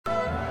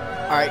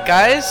Alright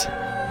guys,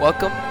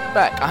 welcome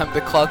back. I'm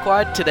the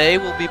Cluckwad. Today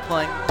we'll be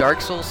playing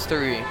Dark Souls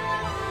 3.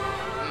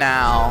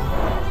 Now,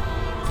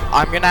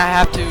 I'm gonna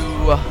have to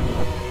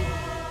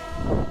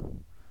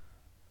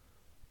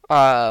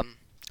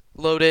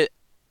load it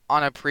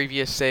on a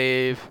previous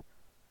save.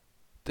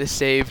 This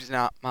save's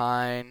not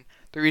mine.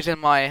 The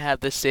reason why I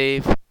have this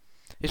save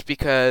is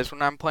because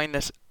when I'm playing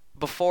this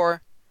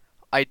before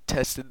I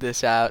tested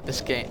this out,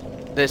 this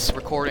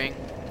recording,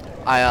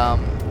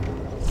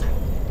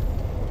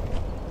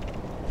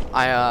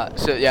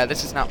 so yeah,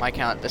 this is not my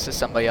account, this is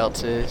somebody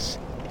else's.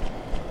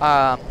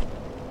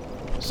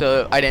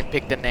 So I didn't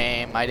pick the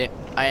name, I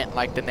didn't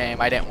like the name,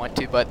 I didn't want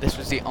to, but this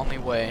was the only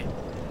way.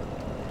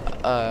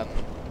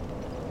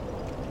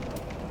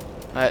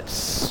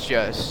 Let's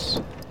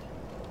just...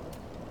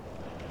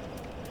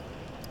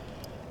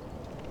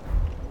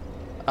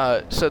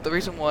 so the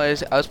reason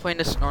was, I was playing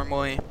this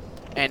normally,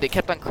 and it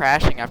kept on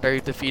crashing after I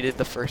defeated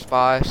the first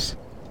boss.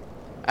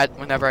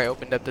 Whenever I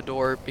opened up the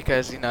door,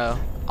 because, you know,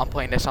 I'm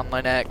playing this on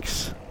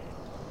Linux.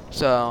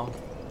 So,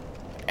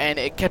 and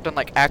it kept on,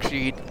 like,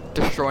 actually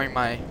destroying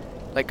my,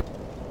 like,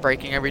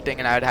 breaking everything,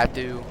 and I would have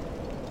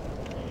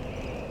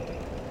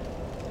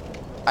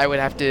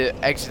to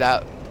exit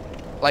out,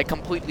 like,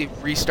 completely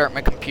restart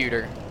my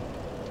computer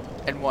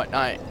and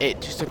whatnot.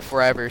 It just took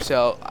forever,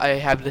 so I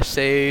have the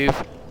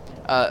save.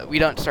 We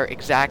don't start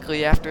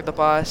exactly after the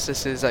boss.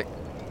 This is, like,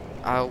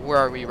 where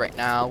are we right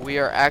now? We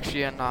are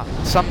actually in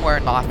somewhere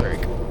in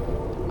Lothric.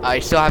 I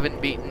still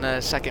haven't beaten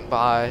the second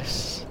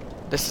boss.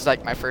 This is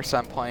like my first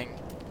time playing,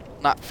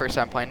 not first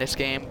time playing this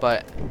game,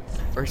 but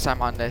first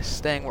time on this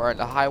thing. We're at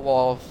the high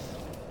wall of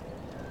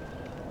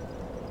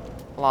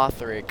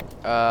Lothric.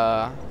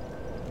 I'm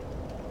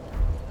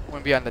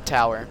gonna be on the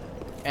tower,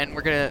 and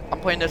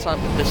I'm playing this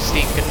on the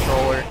Steam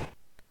controller,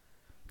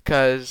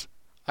 because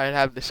I'd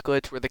have this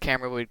glitch where the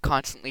camera would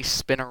constantly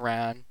spin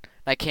around.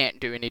 I can't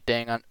do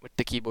anything with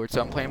the keyboard, so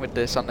I'm playing with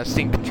this on the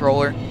Steam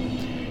controller.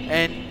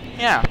 And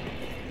yeah,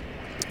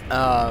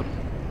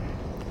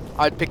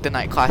 I'd pick the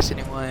night class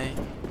anyway.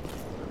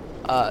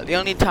 The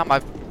only time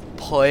I've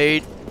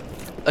played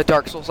a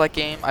Dark Souls-like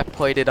game, I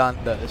played it on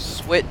the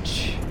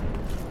Switch.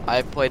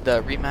 I played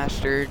the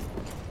remastered,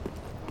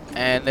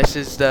 and this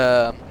is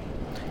the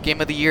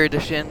Game of the Year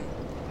edition.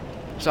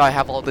 So I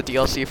have all the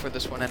DLC for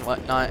this one and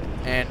whatnot,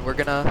 and we're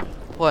gonna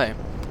play.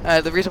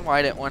 The reason why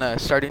I didn't want to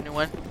start a new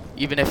one,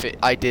 even if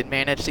I did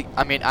manage to,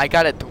 I mean, I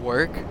got it to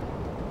work,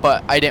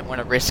 but I didn't want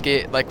to risk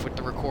it, like with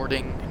the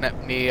recording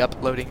and me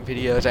uploading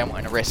videos, I didn't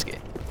want to risk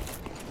it.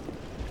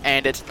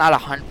 And it's not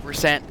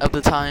 100% of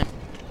the time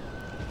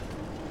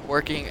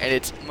working, and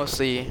it's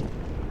mostly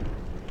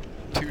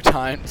 2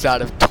 times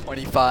out of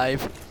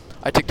 25.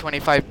 I took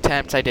 25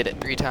 attempts, I did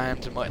it 3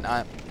 times and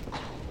whatnot.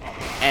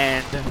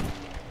 And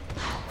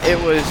it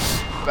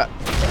was,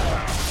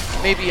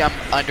 maybe I'm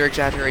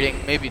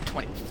under-exaggerating, maybe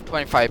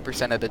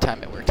 25% of the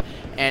time it worked.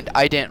 And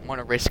I didn't want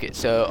to risk it,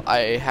 so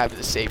I have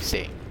the save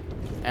state.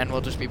 And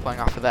we'll just be playing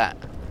off of that.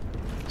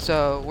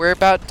 So, we're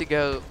about to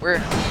go, the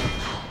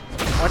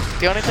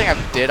only thing I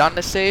did on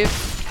the save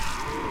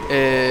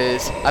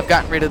is I've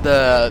gotten rid of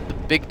the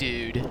big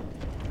dude.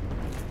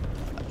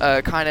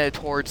 Kind of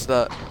towards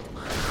the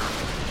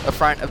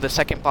front of the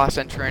second boss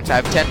entrance.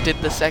 I've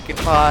attempted the second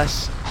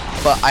boss,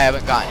 but I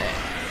haven't gotten it.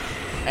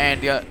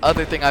 And the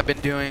other thing I've been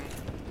doing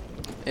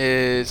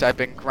is I've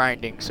been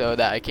grinding so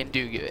that I can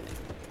do it.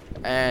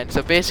 And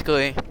so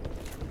basically,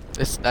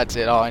 that's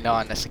it, all I know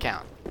on this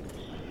account.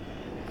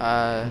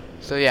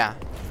 So yeah,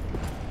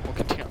 we'll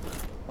continue.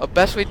 The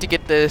best way to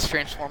get this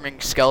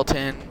transforming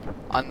skeleton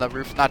on the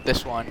roof, not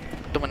this one,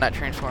 the one that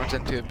transforms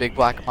into a big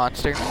black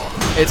monster,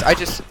 is I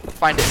just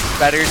find it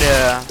better to,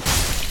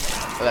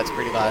 oh, that's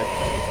pretty loud,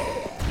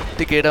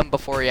 to get him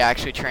before he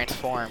actually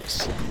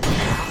transforms.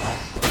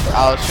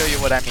 I'll show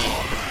you what I mean.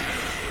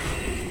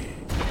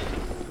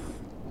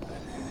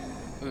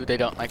 Ooh, they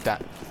don't like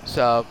that.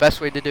 So,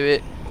 best way to do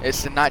it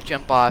is to not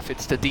jump off,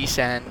 it's to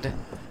descend,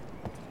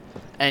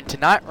 and to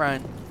not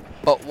run,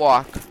 but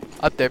walk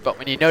up there. But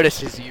when you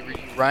notice is you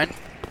run,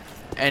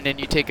 and then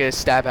you take a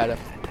stab at him.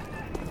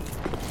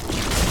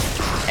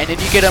 And then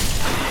you get him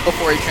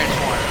before he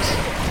transforms.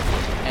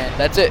 And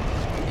that's it.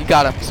 You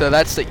got him. So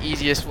that's the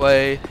easiest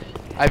way.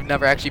 I've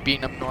never actually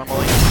beaten him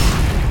normally.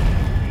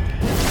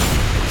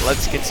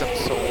 Let's get some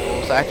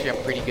souls. Actually,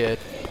 I'm pretty good.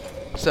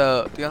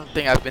 So, the only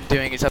thing I've been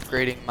doing is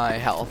upgrading my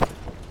health.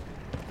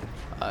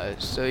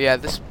 So yeah,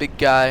 this big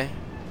guy.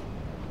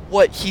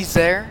 What, he's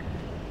there?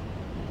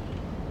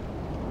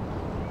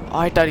 Oh,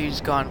 I thought he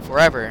was gone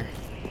forever.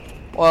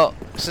 Well,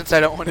 since I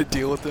don't want to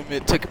deal with him,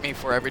 it took me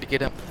forever to get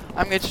him.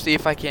 I'm going to see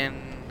if I can...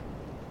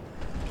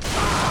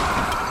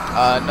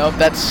 nope,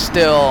 that's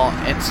still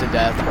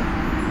insta-death.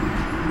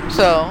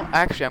 So,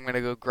 actually, I'm going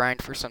to go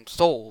grind for some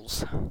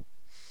souls.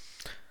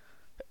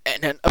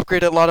 And then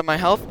upgrade a lot of my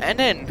health, and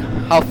then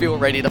I'll feel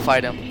ready to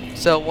fight him.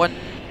 So one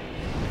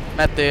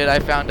method I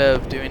found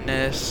of doing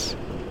this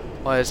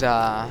was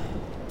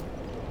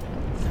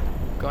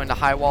going to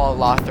High Wall of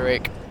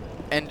Lothric,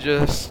 and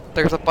just,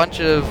 there's a bunch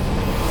of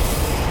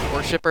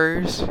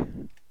worshippers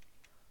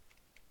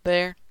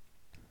there.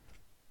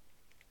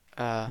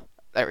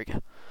 there we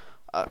go.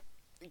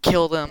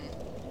 Kill them,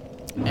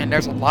 and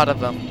there's a lot of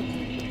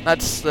them.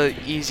 That's the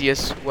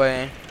easiest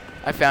way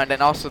I found.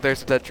 And also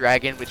there's the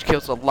dragon, which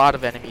kills a lot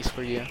of enemies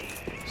for you.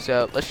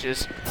 So let's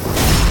just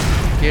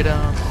get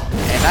them,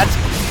 and that's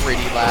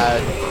pretty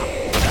loud.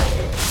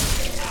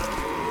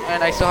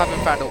 And I still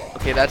haven't found a,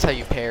 okay, that's how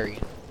you parry.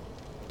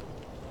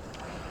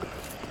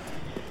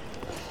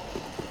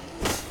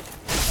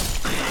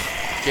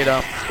 Get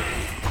him.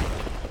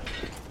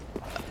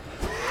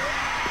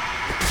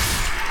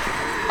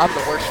 I'm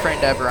the worst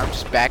friend ever. I'm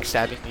just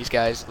backstabbing these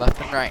guys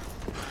left and right.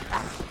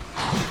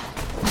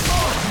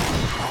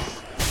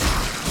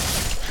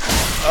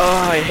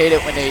 Oh, I hate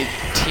it when they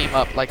team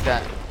up like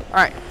that.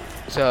 Alright,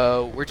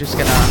 so we're just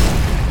gonna...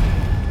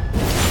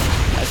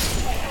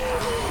 That's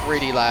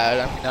pretty loud.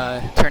 I'm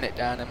gonna turn it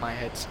down in my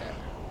headset.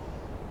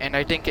 And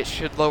I think it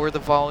should lower the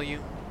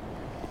volume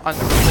on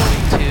the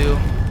recording too,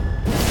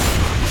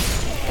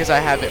 because I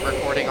have it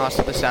recording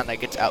also the sound that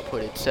gets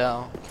outputted,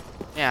 so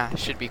yeah, it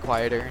should be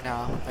quieter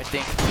now, I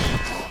think.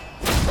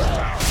 So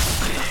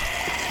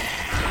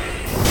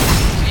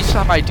each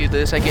time I do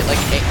this, I get like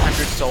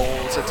 800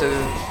 souls. It's a...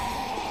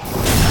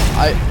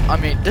 I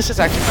mean, this is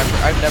actually my...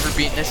 I've never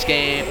beaten this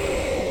game.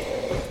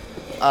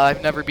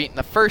 I've never beaten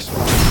the first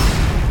one.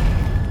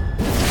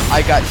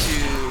 I got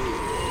to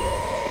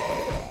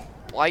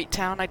Blight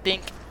Town, I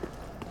think,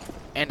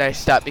 and I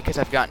stopped because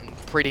I've gotten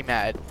pretty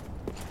mad.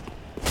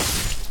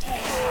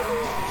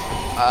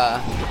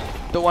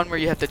 The one where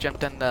you have to jump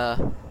down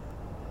the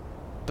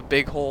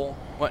big hole,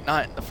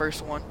 whatnot, in the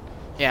first one.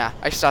 Yeah,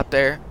 I stopped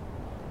there.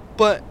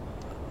 But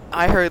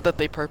I heard that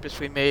they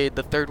purposely made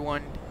the third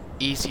one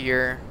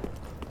easier,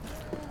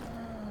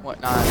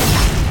 whatnot.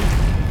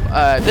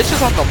 This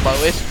is on the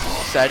lowest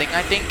setting,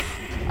 I think.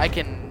 I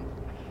can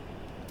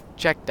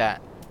check that.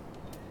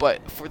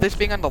 But for this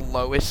being on the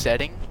lowest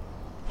setting,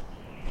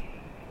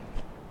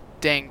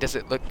 dang, does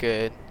it look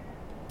good.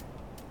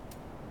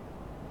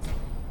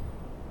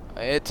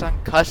 It's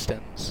on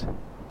customs.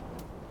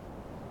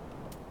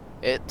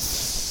 I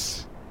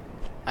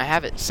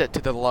have it set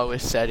to the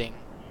lowest setting.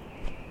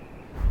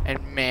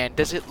 And man,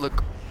 does it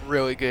look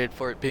really good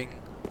for it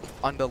being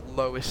on the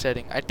lowest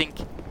setting. I think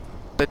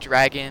the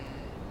dragon,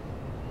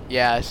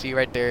 yeah, see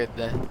right there,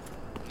 the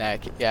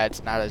neck, yeah,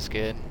 it's not as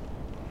good.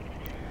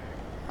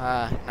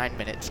 9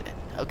 minutes in.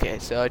 Okay,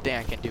 so I think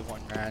I can do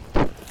one round.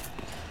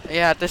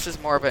 Yeah, this is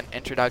more of an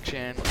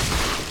introduction.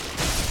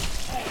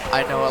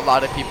 I know a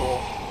lot of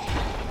people,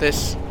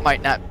 this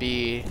might not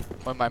be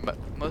one of my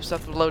most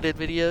uploaded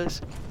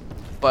videos,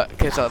 but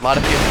because a lot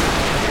of people,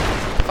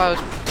 if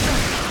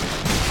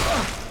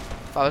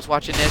I was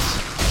watching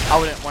this, I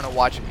wouldn't want to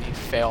watch me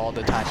fail all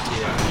the time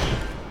too.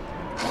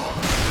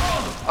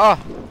 Oh!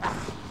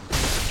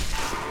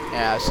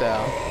 Yeah,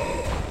 so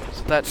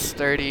that's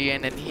 30,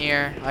 and in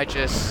here, I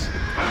just...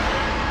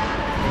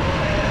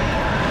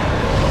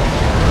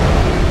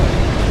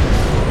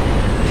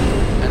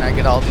 and I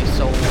get all these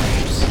souls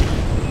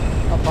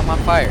up on my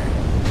fire.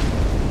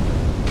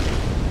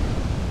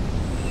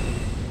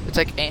 It's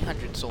like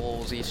 800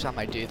 souls each time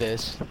I do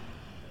this.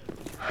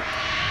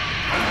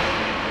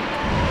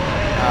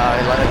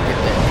 Let him get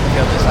there.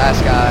 Kill this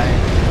last guy.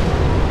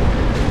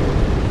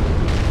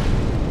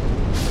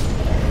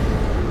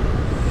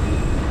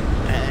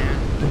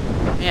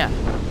 And yeah,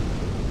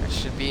 that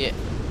should be it.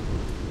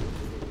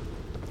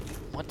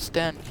 What's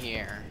done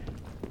here?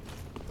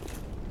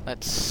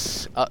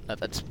 Let's... oh, no,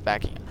 that's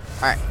backing up.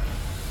 Alright.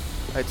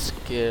 Let's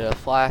get a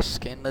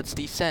flask and let's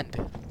descend.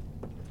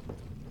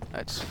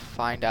 Let's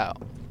find out.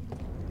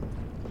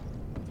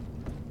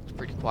 It's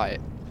pretty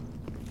quiet.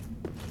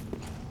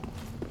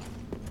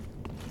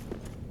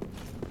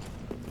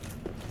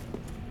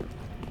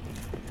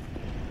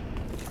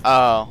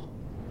 Oh.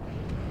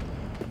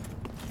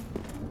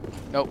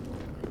 Nope.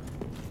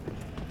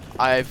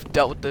 I've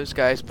dealt with those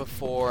guys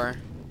before.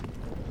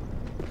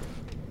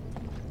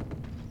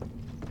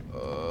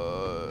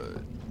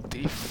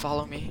 Did he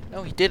follow me?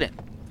 No, he didn't.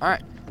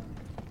 Alright.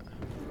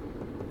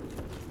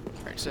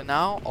 Alright, so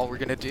now all we're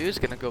gonna do is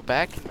gonna go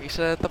back and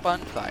reset the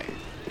bonfire.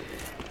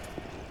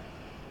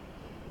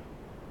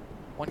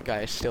 One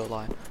guy is still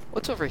alive.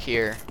 What's over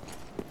here?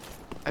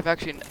 I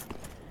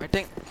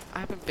think I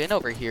haven't been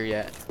over here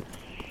yet.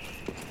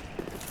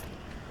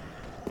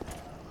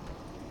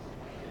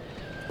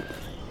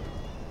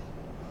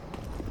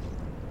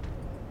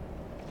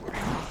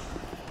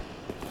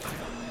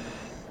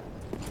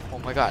 Oh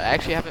my god, I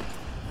actually haven't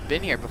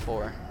been here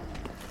before.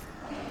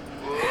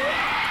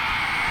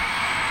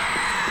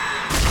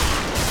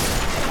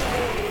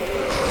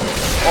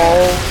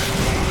 Oh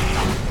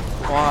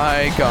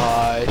my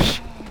gosh.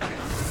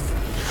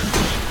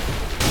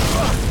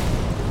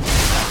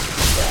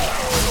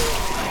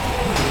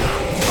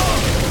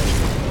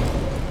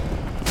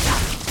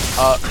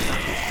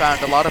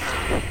 Found a lot of...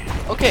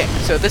 okay,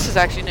 so this is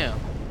actually new.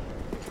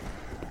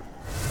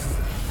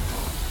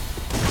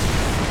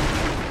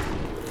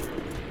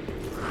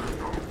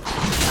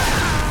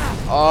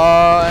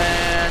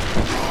 And...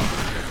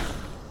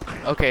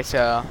 okay,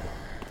 so...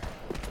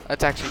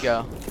 let's actually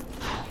go.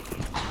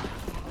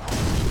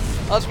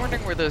 I was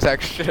wondering where those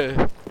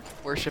extra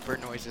worshiper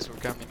noises were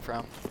coming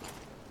from.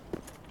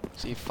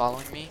 Is he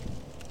following me?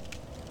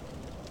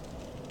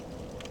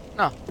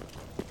 No.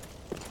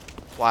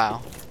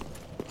 Wow.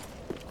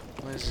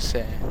 What does it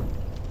say?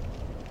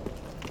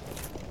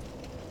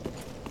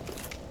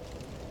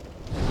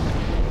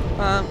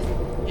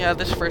 Yeah,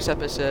 this first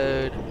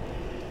episode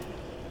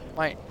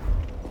might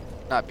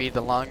not be the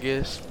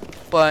longest,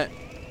 but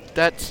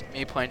that's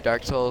me playing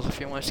Dark Souls. If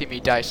you want to see me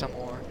die some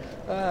more,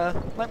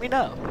 let me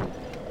know.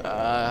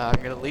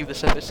 I'm gonna leave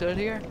this episode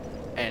here,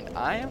 and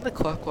I am the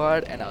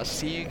Cluckwad, and I'll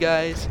see you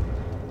guys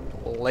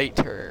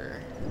later.